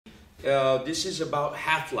this is about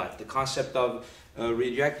half-life, the concept of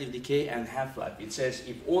radioactive decay and half-life. It says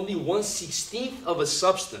if only 1/16th of a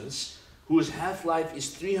substance whose half-life is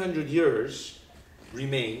 300 years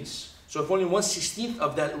remains, so if only 1/16th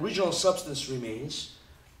of that original substance remains,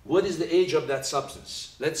 what is the age of that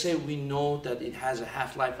substance? Let's say we know that it has a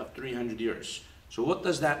half-life of 300 years. So what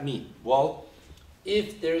does that mean? Well,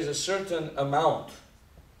 if there is a certain amount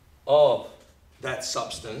of that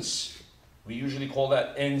substance, we usually call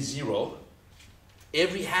that N0,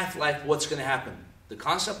 every half-life, what's going to happen? The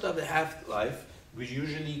concept of the half-life, we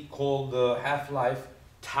usually call the half-life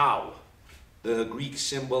tau, the Greek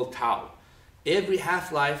symbol tau. Every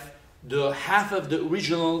half-life, the half of the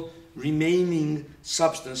original remaining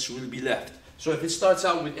substance will be left. So if it starts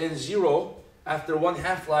out with N0, after one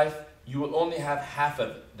half-life, you will only have half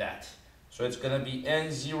of that. So it's going to be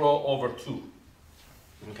N0 over 2.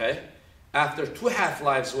 Okay? After 2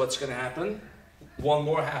 half-lives, what's going to happen? One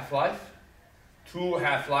more half-life, 2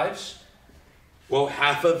 half-lives. Well,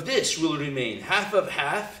 half of this will remain. Half of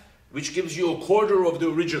half, which gives you a quarter of the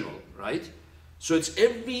original, right? So it's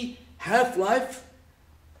every half-life,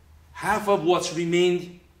 half of what's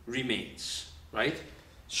remained remains, right?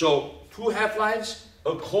 So 2 half-lives,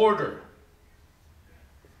 a quarter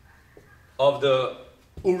of the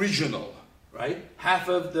original, right? Half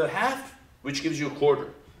of the half, which gives you a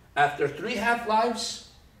quarter. After 3 half-lives,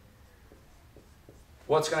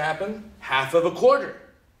 what's going to happen? Half of a quarter,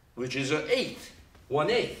 which is an eighth,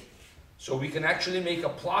 1/8. So we can actually make a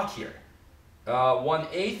plot here.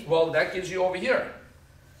 1/8, well, that gives you over here.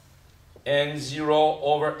 N0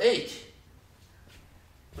 over 8,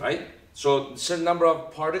 right? So certain number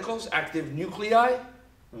of particles, active nuclei,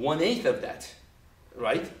 1/8 of that,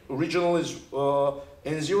 right? Original is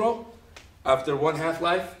N0. After 1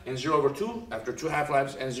 half-life, N0 over 2. After 2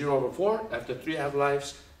 half-lives, N0 over 4. After 3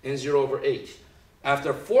 half-lives, N0 over 8.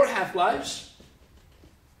 After 4 half-lives,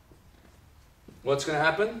 what's going to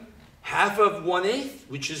happen? Half of 1/8,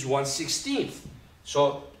 which is 1/16th.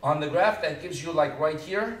 So on the graph, that gives you like right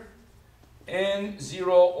here,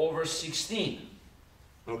 N0 over 16.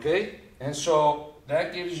 Okay? And so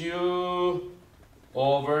that gives you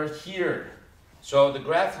over here. So the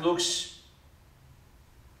graph looks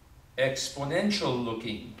exponential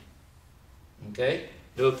looking. Okay?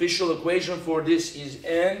 The official equation for this is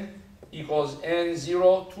N equals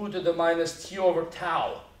N0 2 to the minus T over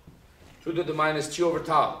tau. 2 to the minus T over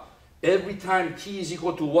tau. Every time T is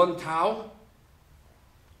equal to 1 tau,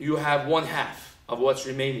 you have 1/2 of what's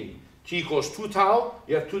remaining. T equals 2 tau,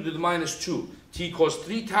 you have 2 to the minus 2. T equals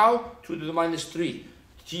 3 tau, 2 to the minus 3.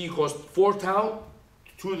 T equals 4 tau,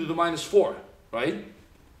 2 to the minus 4, right?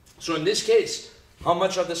 So in this case, how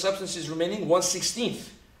much of the substance is remaining?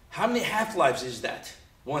 1/16th. How many half-lives is that?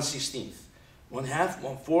 1/16th. 1/2,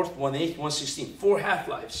 1/4, 1/8, 1/16th. 4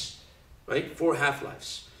 half-lives, right? 4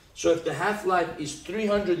 half-lives. So if the half-life is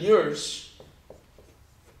 300 years,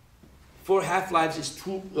 4 half-lives is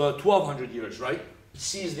 1200 years, right?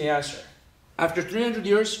 C is the answer. After 300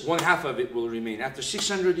 years, 1/2 of it will remain. After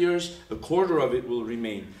 600 years, a quarter of it will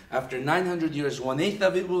remain. After 900 years, 1/8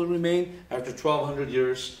 of it will remain. After 1200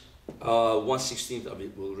 years, 1/16th of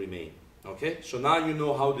it will remain. Okay, so now you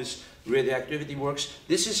know how this radioactivity works.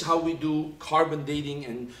 This is how we do carbon dating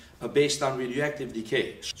and based on radioactive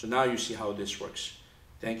decay. So now you see how this works.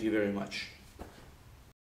 Thank you very much.